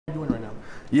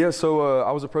Yeah, so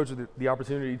I was approached with the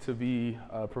opportunity to be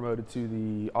promoted to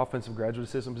the offensive graduate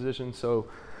assistant position. So,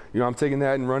 I'm taking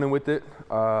that and running with it,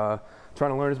 trying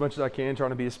to learn as much as I can,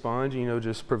 trying to be a sponge,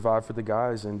 just provide for the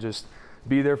guys and just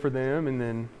be there for them. And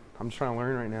then I'm just trying to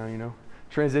learn right now,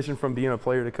 transition from being a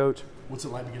player to coach. What's it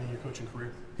like beginning your coaching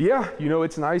career? Yeah,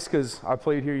 it's nice because I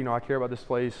played here. I care about this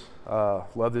place,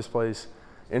 love this place.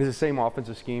 And it's the same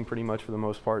offensive scheme pretty much for the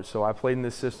most part. So I played in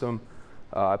this system.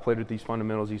 I played with these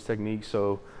fundamentals, these techniques.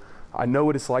 So I know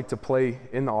what it's like to play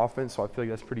in the offense. So I feel like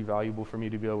that's pretty valuable for me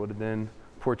to be able to then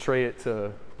portray it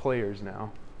to players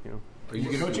now. Are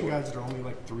you coaching guys that are only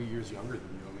like 3 years younger than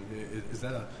you? I mean, is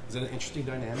that an interesting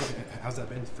dynamic? How's that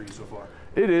been for you so far?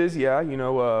 It is, yeah.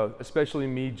 Especially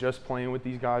me just playing with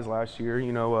these guys last year.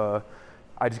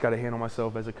 I just got to handle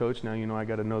myself as a coach now. I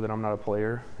got to know that I'm not a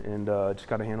player, and just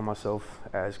got to handle myself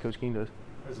as Coach King does.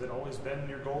 Has it always been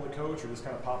your goal to coach, or just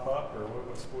kind of pop up, or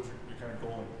what's your kind of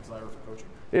goal and desire for coaching?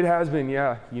 It has been,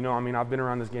 yeah. I've been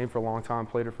around this game for a long time,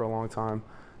 played it for a long time,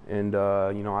 and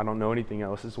I don't know anything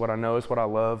else. It's what I know, it's what I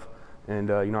love, and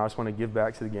I just want to give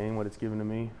back to the game what it's given to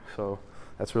me. So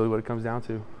that's really what it comes down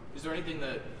to. Is there anything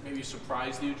that maybe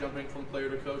surprised you jumping from player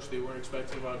to coach that you weren't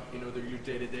expecting about your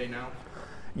day-to-day now?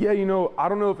 Yeah, I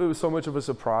don't know if it was so much of a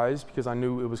surprise because I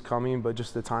knew it was coming, but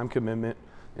just the time commitment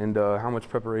and how much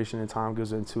preparation and time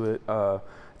goes into it.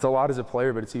 It's a lot as a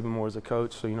player, but it's even more as a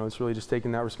coach. So, it's really just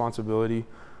taking that responsibility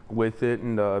with it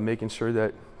and making sure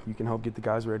that you can help get the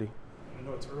guys ready. I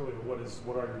know it's early, but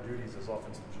what are your duties as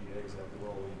offensive GAs that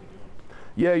role will you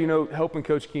be doing? Yeah, helping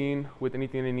Coach Keene with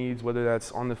anything he needs, whether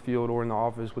that's on the field or in the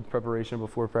office with preparation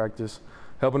before practice,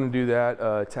 helping him do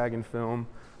that, tagging film,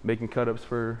 making cut-ups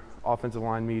for offensive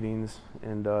line meetings,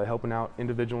 and helping out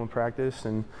individual in practice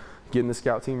and getting the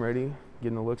scout team ready,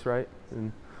 getting the looks right,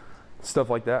 and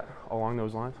stuff like that along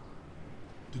those lines.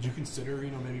 Did you consider,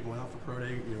 maybe going out for pro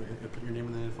day, and put your name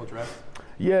in the NFL draft?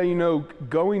 Yeah,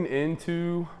 going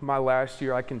into my last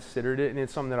year, I considered it, and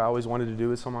it's something that I always wanted to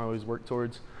do. It's something I always worked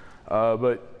towards.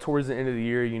 But towards the end of the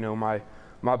year,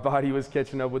 my body was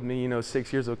catching up with me.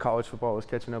 6 years of college football was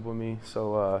catching up with me.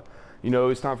 So,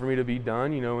 it's time for me to be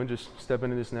done, and just step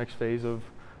into this next phase of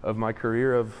my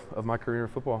career, of my career in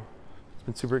football. It's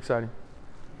been super exciting.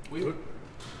 We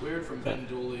heard from Ben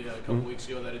Dooley a couple weeks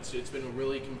ago that it's been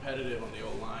really competitive on the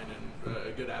O-line and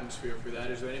a good atmosphere for that.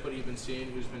 Is there anybody you've been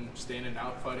seeing who's been standing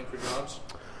out fighting for jobs?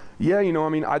 Yeah,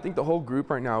 I think the whole group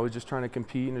right now is just trying to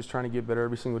compete and just trying to get better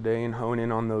every single day and hone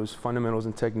in on those fundamentals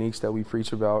and techniques that we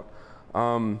preach about.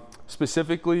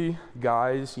 Specifically,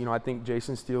 guys, I think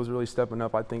Jason Steele's really stepping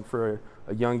up. I think for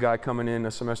a young guy coming in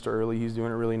a semester early, he's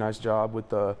doing a really nice job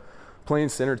with playing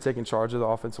center, taking charge of the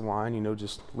offensive line,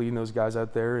 just leading those guys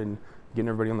out there and getting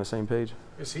everybody on the same page.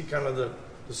 Is he kind of the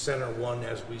center one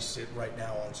as we sit right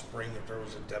now on spring? If there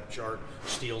was a depth chart,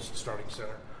 Steele's the starting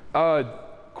center?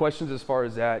 Questions as far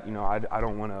as that, I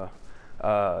don't want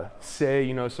to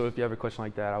say, so if you have a question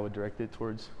like that, I would direct it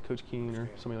towards Coach Keene or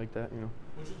somebody like that, What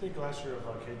did you think last year of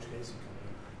Cage Casey coming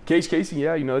in? Cage Casey,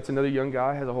 yeah, it's another young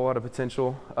guy, has a whole lot of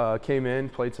potential. Came in,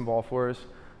 played some ball for us,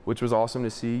 which was awesome to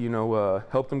see,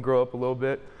 helped him grow up a little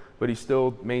bit, but he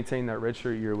still maintained that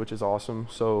redshirt year, which is awesome.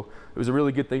 So it was a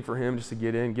really good thing for him just to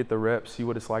get in, get the reps, see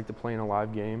what it's like to play in a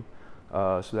live game.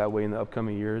 So that way in the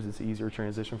upcoming years, it's easier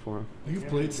transition for him. You've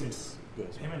played some.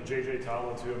 Him and JJ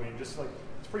Tala too. Just like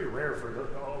it's pretty rare for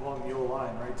along the O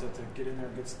line, right, to get in there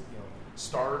and get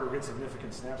start or get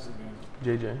significant snaps again.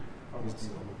 JJ.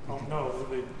 No, it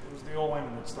was the O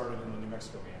lineman that started in the New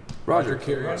Mexico game. Roger.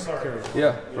 Carrier.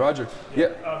 Yeah, Roger. Yeah.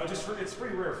 But it's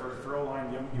pretty rare for O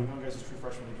line young guys as true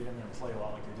freshmen to get in there and play a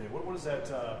lot like they did. What is that?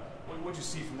 What did you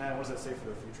see from that? What does that say for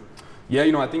their future? Yeah,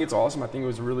 I think it's awesome. I think it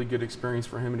was a really good experience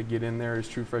for him to get in there his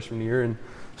true freshman year and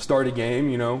start a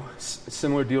game.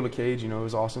 Similar deal to Cage. It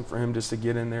was awesome for him just to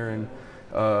get in there and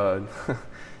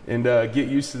get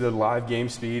used to the live game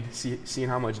speed, seeing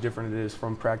how much different it is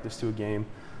from practice to a game.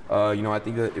 I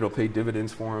think that it'll pay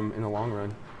dividends for him in the long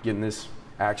run, getting this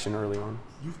action early on.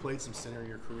 You've played some center in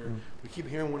your career. We keep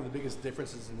hearing one of the biggest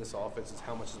differences in this offense is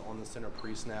how much is on the center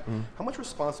pre-snap. How much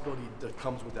responsibility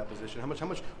comes with that position? How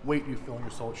much weight do you feel on your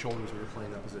shoulders when you're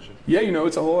playing that position? Yeah,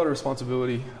 it's a whole lot of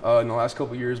responsibility. In the last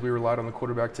couple of years, we relied on the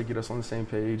quarterback to get us on the same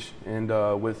page. And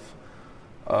with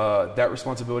that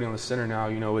responsibility on the center now,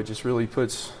 it just really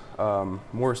puts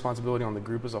more responsibility on the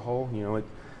group as a whole. You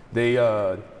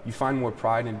find more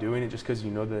pride in doing it just because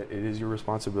you know that it is your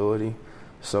responsibility.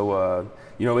 So,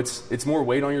 it's more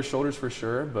weight on your shoulders for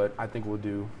sure, but I think we'll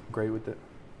do great with it.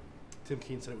 Tim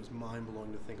Keene said it was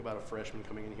mind-blowing to think about a freshman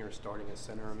coming in here starting at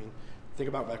center. Think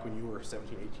about back when you were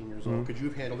 17, 18 years old. Could you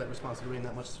have handled that responsibility in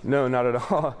that much? No, not at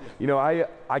all. You know,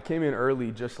 I came in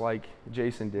early just like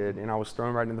Jason did, and I was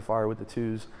thrown right in the fire with the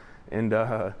twos. And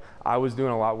I was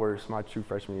doing a lot worse my true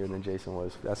freshman year than Jason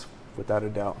was. That's without a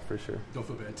doubt, for sure. Don't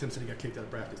feel bad. Tim said he got kicked out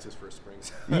of practice his first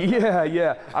springs.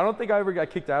 Yeah. I don't think I ever got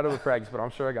kicked out of a practice, but I'm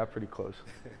sure I got pretty close.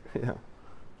 Yeah.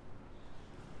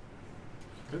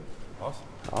 Good.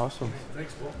 Awesome.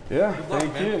 Thanks, Will. Yeah, Good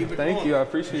luck, man. Keep it Thank going. you. I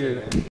appreciate it.